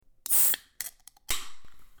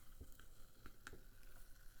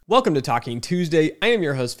Welcome to Talking Tuesday. I am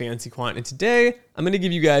your host, Fancy Quant, and today I'm going to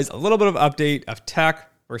give you guys a little bit of update of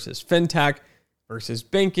tech versus fintech versus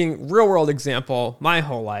banking, real world example, my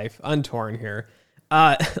whole life, untorn here.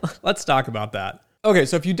 Let's talk about that. Okay,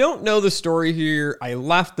 so if you don't know the story here, I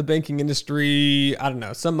left the banking industry,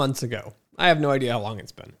 some months ago. I have no idea how long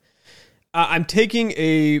it's been. I'm taking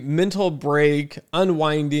a mental break,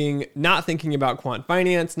 unwinding, not thinking about quant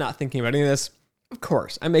finance, not thinking about any of this. Of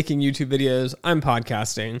course, I'm making YouTube videos, I'm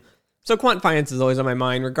podcasting. So quant finance is always on my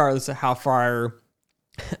mind, regardless of how far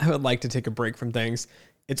I would like to take a break from things.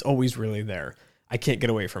 It's always really there. I can't get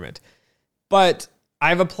away from it. But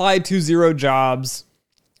I've applied to 0 jobs,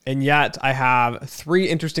 and yet I have 3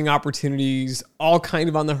 interesting opportunities, all kind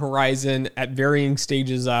of on the horizon at varying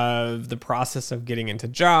stages of the process of getting into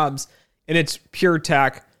jobs. And it's pure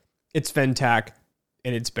tech, it's fintech,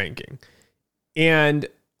 and it's banking. And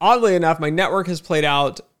oddly enough, my network has played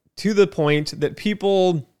out to the point that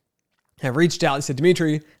people have reached out and said,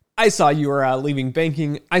 Dimitri, I saw you were leaving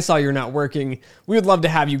banking. I saw you're not working. We would love to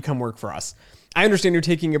have you come work for us. I understand you're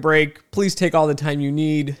taking a break. Please take all the time you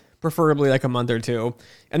need, preferably like a month or 2,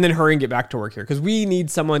 and then hurry and get back to work here because we need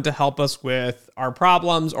someone to help us with our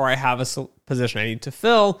problems, or I have a position I need to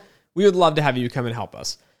fill. We would love to have you come and help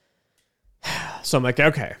us. So I'm like,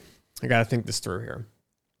 okay, I got to think this through here.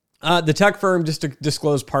 The tech firm, just to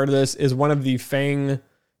disclose part of this, is one of the FANG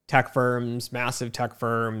tech firms, massive tech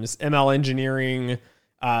firms, ML engineering,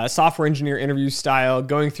 software engineer interview style,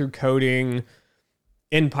 going through coding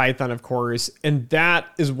in Python, of course. And that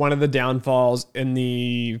is one of the downfalls in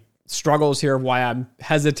the struggles here of why I'm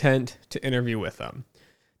hesitant to interview with them.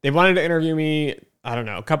 They've wanted to interview me,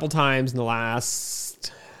 a couple times in the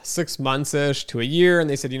last 6 months-ish to a year. And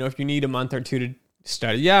they said, if you need a month or 2 to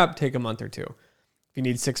study up, take a month or 2. If you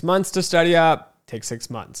need 6 months to study up, take 6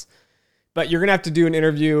 months. But you're going to have to do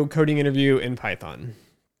an coding interview in Python.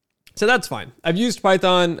 So that's fine. I've used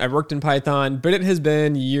Python. I've worked in Python, but it has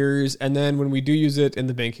been years. And then when we do use it in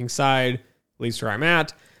the banking side, at least where I'm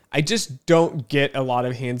at, I just don't get a lot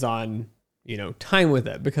of hands-on, time with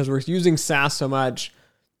it because we're using SAS so much.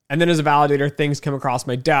 And then as a validator, things come across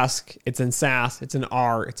my desk. It's in SAS, it's in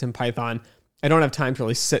R, it's in Python. I don't have time to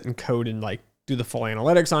really sit and code and do the full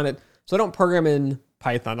analytics on it. So I don't program in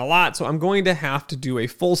Python a lot. So I'm going to have to do a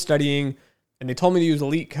full studying. And they told me to use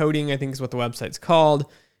Elite Coding, I think is what the website's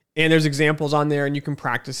called. And there's examples on there and you can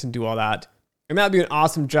practice and do all that. And that'd be an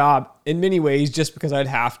awesome job in many ways, just because I'd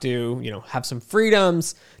have to, have some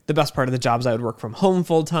freedoms. The best part of the job is I would work from home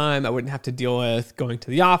full time. I wouldn't have to deal with going to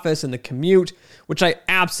the office and the commute, which I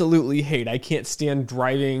absolutely hate. I can't stand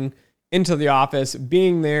driving into the office,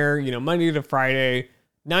 being there, Monday to Friday,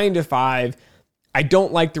 9 to 5. I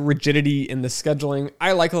don't like the rigidity in the scheduling.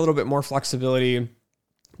 I like a little bit more flexibility.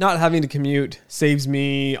 Not having to commute saves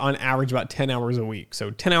me on average about 10 hours a week.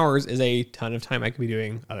 So 10 hours is a ton of time I could be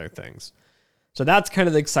doing other things. So that's kind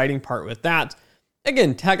of the exciting part with that.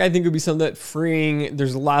 Again, tech I think would be something that freeing.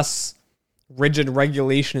 There's less rigid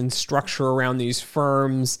regulation and structure around these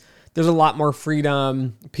firms. There's a lot more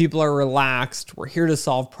freedom. People are relaxed. We're here to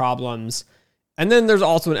solve problems. And then there's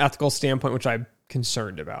also an ethical standpoint, which I'm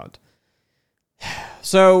concerned about.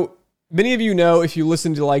 So many of you know, if you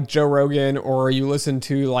listen to Joe Rogan or you listen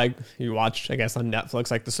to you watch, I guess, on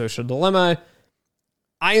Netflix, The Social Dilemma,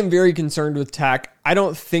 I am very concerned with tech. I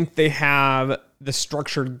don't think they have the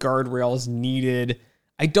structured guardrails needed.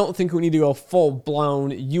 I don't think we need to go full-blown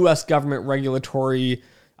U.S. government regulatory,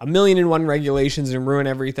 1,000,001 regulations and ruin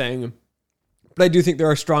everything. But I do think there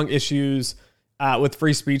are strong issues with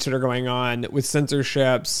free speech that are going on, with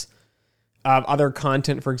censorships of other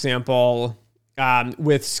content, for example,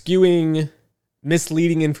 with skewing,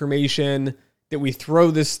 misleading information that we throw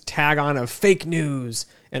this tag on of fake news.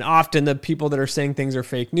 And often the people that are saying things are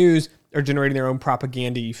fake news are generating their own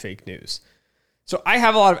propaganda fake news. So I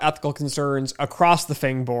have a lot of ethical concerns across the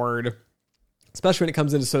FANG board, especially when it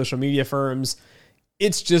comes into social media firms.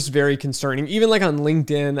 It's just very concerning. Even on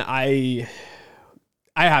LinkedIn, I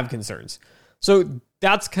have concerns. So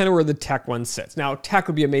that's kind of where the tech one sits. Now, tech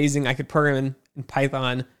would be amazing. I could program in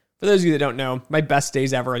Python. For those of you that don't know, my best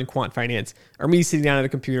days ever in quant finance are me sitting down at a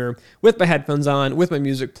computer with my headphones on, with my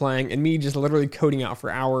music playing, and me just literally coding out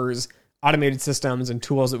for hours, automated systems and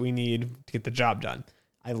tools that we need to get the job done.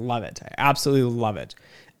 I love it. I absolutely love it.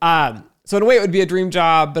 So in a way, it would be a dream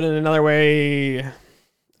job, but in another way,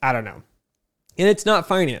 I don't know. And it's not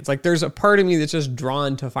finance. There's a part of me that's just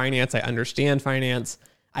drawn to finance. I understand finance.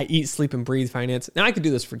 I eat, sleep, and breathe finance. Now I could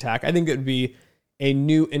do this for tech. I think it would be a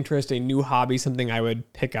new interest, a new hobby, something I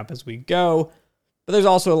would pick up as we go. But there's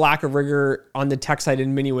also a lack of rigor on the tech side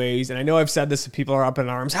in many ways. And I know I've said this and people are up in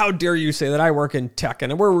arms. How dare you say that I work in tech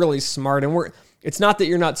and we're really smart and It's not that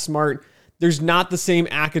you're not smart. There's not the same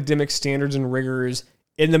academic standards and rigors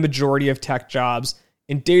in the majority of tech jobs.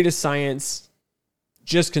 And data science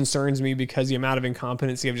just concerns me because the amount of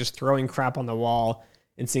incompetency of just throwing crap on the wall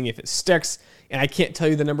and seeing if it sticks. And I can't tell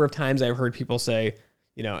you the number of times I've heard people say,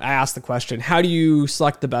 I ask the question, how do you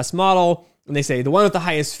select the best model? And they say, the one with the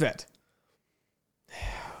highest fit.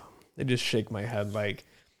 They just shake my head like,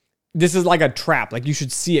 this is like a trap. Like, you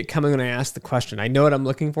should see it coming when I ask the question. I know what I'm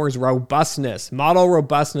looking for is robustness,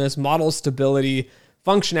 model stability,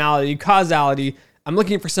 functionality, causality. I'm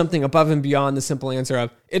looking for something above and beyond the simple answer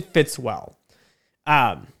of it fits well.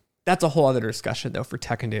 That's a whole other discussion though for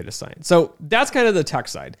tech and data science. So that's kind of the tech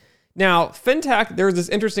side. Now, fintech, there was this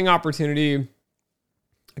interesting opportunity,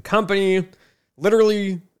 a company,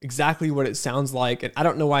 literally exactly what it sounds like. And I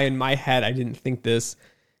don't know why in my head I didn't think this.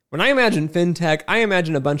 When I imagine fintech, I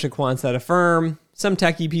imagine a bunch of quants at a firm, some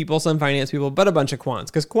techie people, some finance people, but a bunch of quants,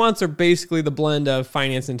 because quants are basically the blend of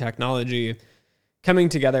finance and technology coming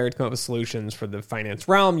together to come up with solutions for the finance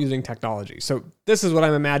realm using technology. So this is what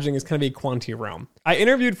I'm imagining is kind of a quantity realm. I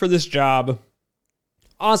interviewed for this job.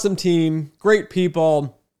 Awesome team, great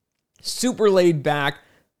people, super laid back,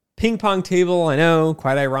 ping pong table. I know,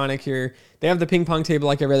 quite ironic here. They have the ping pong table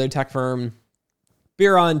like every other tech firm,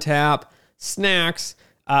 beer on tap, snacks,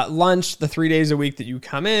 lunch the 3 days a week that you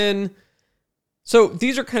come in. So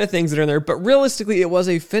these are kind of things that are in there, but realistically, it was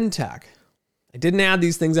a fintech. I didn't add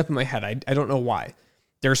these things up in my head. I don't know why.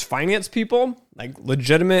 There's finance people, like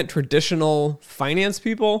legitimate, traditional finance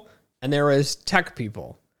people, and there is tech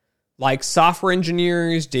people, like software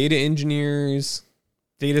engineers, data engineers,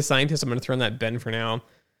 data scientists. I'm going to throw in that bin for now.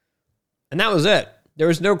 And that was it. There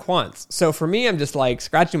was no quants. So for me, I'm just like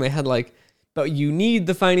scratching my head like, but you need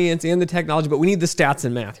the finance and the technology, but we need the stats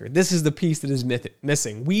and math here. This is the piece that is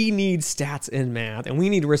missing. We need stats and math, and we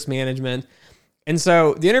need risk management. And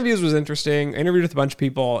so the interviews was interesting. I interviewed with a bunch of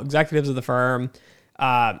people, executives of the firm,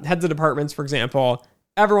 heads of departments, for example.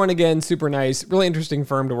 Everyone, again, super nice, really interesting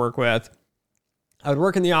firm to work with. I would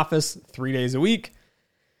work in the office 3 days a week.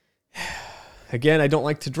 Again, I don't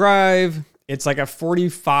like to drive. It's like a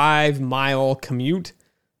 45-mile commute.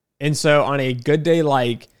 And so on a good day,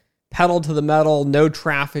 like pedal to the metal, no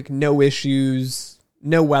traffic, no issues,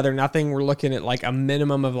 no weather, nothing. We're looking at like a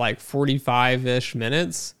minimum of like 45-ish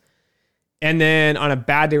minutes. And then on a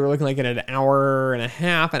bad day, we're looking like at an hour and a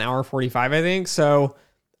half, an hour 45, I think. So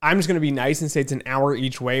I'm just going to be nice and say it's an hour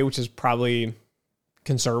each way, which is probably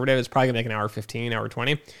conservative. It's probably going to make an hour 15, hour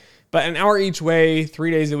 20. But an hour each way,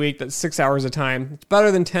 3 days a week, that's 6 hours a time. It's better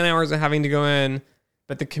than 10 hours of having to go in.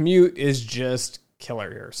 But the commute is just killer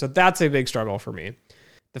here. So that's a big struggle for me.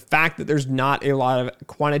 The fact that there's not a lot of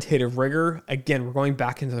quantitative rigor. Again, we're going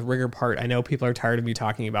back into the rigor part. I know people are tired of me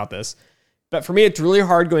talking about this. But for me, it's really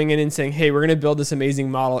hard going in and saying, hey, we're going to build this amazing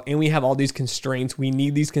model and we have all these constraints. We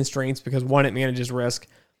need these constraints because one, it manages risk.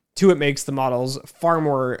 Two, it makes the models far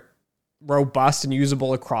more robust and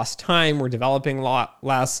usable across time. We're developing a lot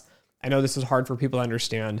less. I know this is hard for people to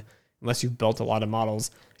understand unless you've built a lot of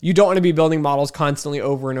models. You don't want to be building models constantly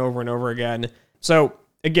over and over and over again. So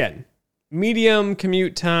again, medium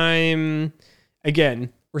commute time.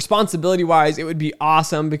 Again, responsibility-wise, it would be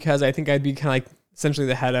awesome because I think I'd be kind of like essentially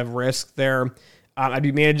the head of risk there. I'd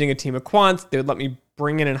be managing a team of quants. They would let me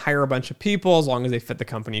bring in and hire a bunch of people as long as they fit the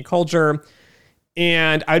company culture.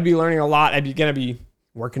 And I'd be learning a lot. I'd be going to be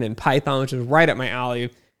working in Python, which is right up my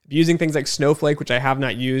alley. Using things like Snowflake, which I have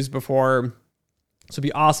not used before. So it'd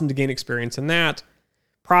be awesome to gain experience in that.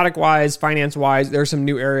 Product-wise, finance-wise, there are some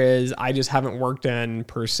new areas I just haven't worked in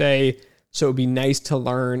per se. So it would be nice to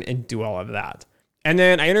learn and do all of that. And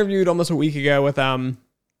then I interviewed almost a week ago with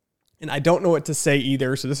and I don't know what to say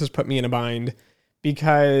either. So this has put me in a bind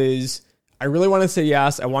because I really want to say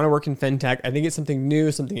yes. I want to work in fintech. I think it's something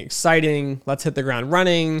new, something exciting. Let's hit the ground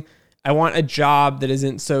running. I want a job that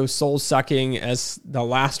isn't so soul-sucking as the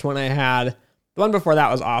last one I had. The one before that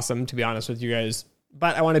was awesome, to be honest with you guys.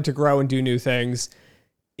 But I wanted to grow and do new things.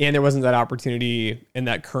 And there wasn't that opportunity in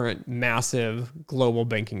that current massive global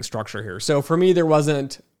banking structure here. So for me, there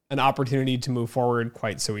wasn't an opportunity to move forward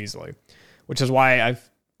quite so easily, which is why I've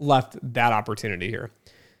left that opportunity here.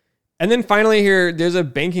 And then finally here, there's a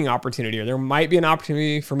banking opportunity, or there might be an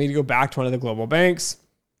opportunity for me to go back to one of the global banks.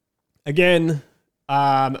 Again,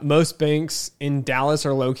 most banks in Dallas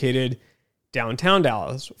are located downtown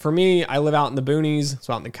Dallas. For me, I live out in the boonies,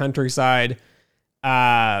 so out in the countryside.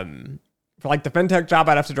 For like the fintech job,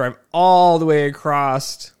 I'd have to drive all the way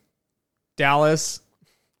across Dallas,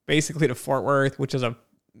 basically to Fort Worth, which is a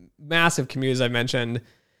massive commute, as I mentioned.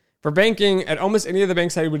 For banking, at almost any of the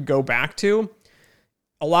banks I would go back to,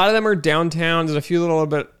 A lot of them are downtown. There's a few little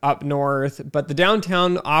bit up north, but the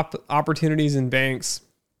downtown opportunities in banks,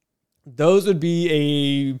 those would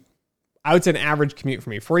be I would say an average commute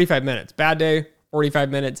for me, 45 minutes. Bad day,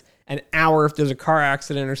 45 minutes, an hour if there's a car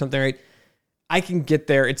accident or something, right? I can get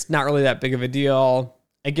there. It's not really that big of a deal.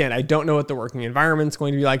 Again, I don't know what the working environment's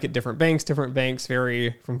going to be like at different banks. Different banks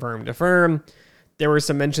vary from firm to firm. There were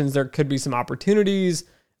some mentions there could be some opportunities.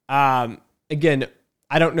 Again,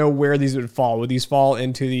 I don't know where these would fall. Would these fall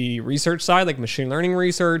into the research side, like machine learning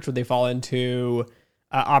research? Would they fall into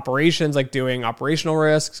operations, like doing operational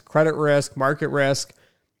risks, credit risk, market risk?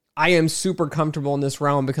 I am super comfortable in this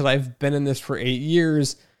realm because I've been in this for 8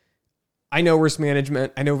 years. I know risk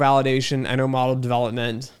management. I know validation. I know model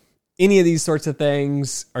development. Any of these sorts of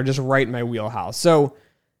things are just right in my wheelhouse. So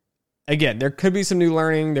again, there could be some new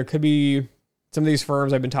learning. There could be some of these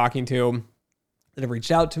firms I've been talking to that have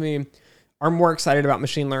reached out to me are more excited about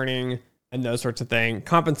machine learning and those sorts of things.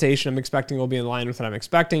 Compensation, I'm expecting will be in line with what I'm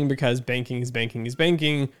expecting because banking is banking is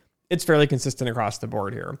banking. It's fairly consistent across the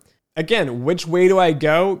board here. Again, which way do I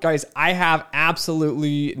go? Guys, I have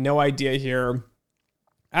absolutely no idea here.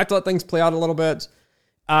 I have to let things play out a little bit.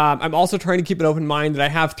 I'm also trying to keep an open mind that I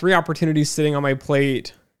have 3 opportunities sitting on my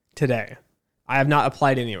plate today. I have not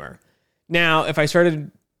applied anywhere. Now, if I started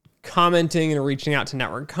commenting and reaching out to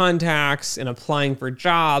network contacts and applying for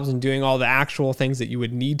jobs and doing all the actual things that you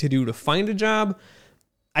would need to do to find a job,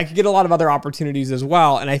 I could get a lot of other opportunities as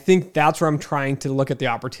well. And I think that's where I'm trying to look at the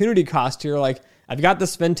opportunity cost here. Like, I've got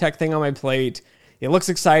this fintech thing on my plate. It looks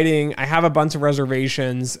exciting. I have a bunch of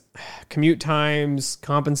reservations, commute times,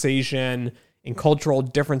 compensation, and cultural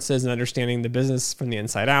differences and understanding the business from the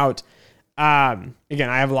inside out. Again,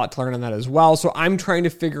 I have a lot to learn on that as well. So I'm trying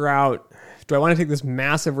to figure out, do I want to take this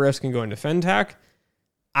massive risk and go into fintech?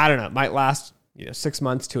 I don't know. It might last 6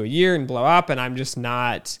 months to a year and blow up, and I'm just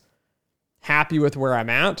not happy with where I'm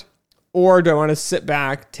at. Or do I want to sit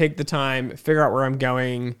back, take the time, figure out where I'm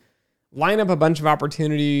going, line up a bunch of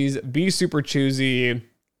opportunities, be super choosy,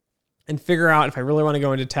 and figure out if I really want to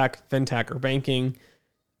go into tech, fintech, or banking.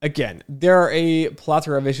 Again, there are a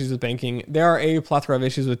plethora of issues with banking. There are a plethora of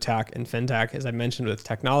issues with tech and fintech, as I mentioned, with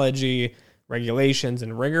technology, regulations,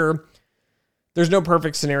 and rigor. There's no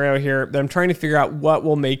perfect scenario here, but I'm trying to figure out what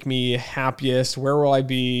will make me happiest. Where will I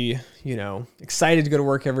be, excited to go to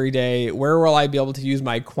work every day? Where will I be able to use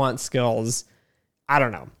my quant skills? I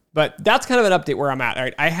don't know. But that's kind of an update where I'm at. All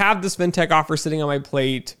right, I have this fintech offer sitting on my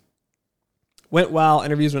plate. Went well.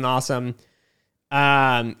 Interviews went awesome.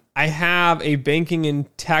 I have a banking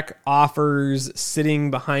and tech offers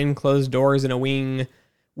sitting behind closed doors in a wing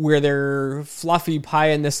where they're fluffy pie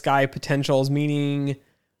in the sky potentials, meaning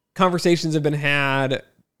conversations have been had,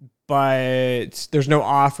 but there's no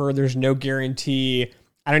offer. There's no guarantee.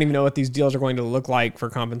 I don't even know what these deals are going to look like for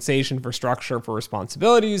compensation, for structure, for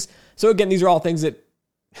responsibilities. So again, these are all things that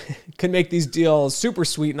could make these deals super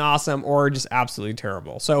sweet and awesome or just absolutely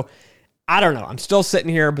terrible. So I don't know. I'm still sitting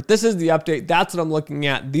here, but this is the update. That's what I'm looking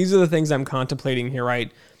at. These are the things I'm contemplating here, right?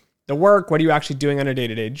 The work, what are you actually doing on a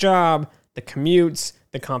day-to-day job, the commutes,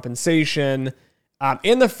 the compensation,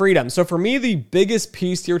 and the freedom. So for me, the biggest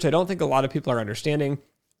piece here, which I don't think a lot of people are understanding,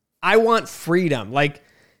 I want freedom. Like,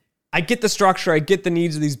 I get the structure, I get the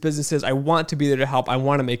needs of these businesses. I want to be there to help. I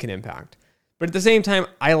want to make an impact. But at the same time,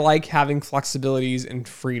 I like having flexibilities and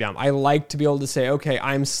freedom. I like to be able to say, okay,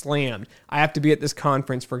 I'm slammed. I have to be at this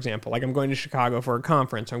conference, for example. Like, I'm going to Chicago for a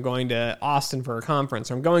conference. Or I'm going to Austin for a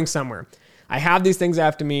conference. Or I'm going somewhere. I have these things I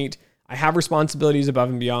have to meet. I have responsibilities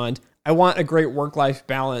above and beyond. I want a great work-life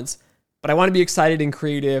balance. But I want to be excited and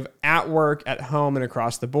creative at work, at home, and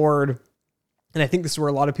across the board. And I think this is where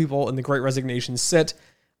a lot of people in the Great Resignation sit.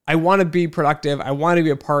 I want to be productive. I want to be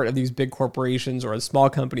a part of these big corporations or the small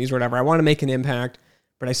companies or whatever. I want to make an impact,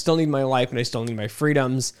 but I still need my life and I still need my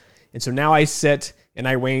freedoms. And so now I sit and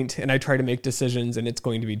I wait and I try to make decisions, and it's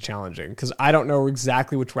going to be challenging because I don't know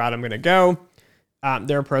exactly which route I'm going to go.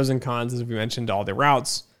 There are pros and cons, as we mentioned, to all the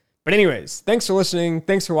routes. But anyways, thanks for listening.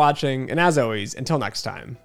 Thanks for watching. And as always, until next time.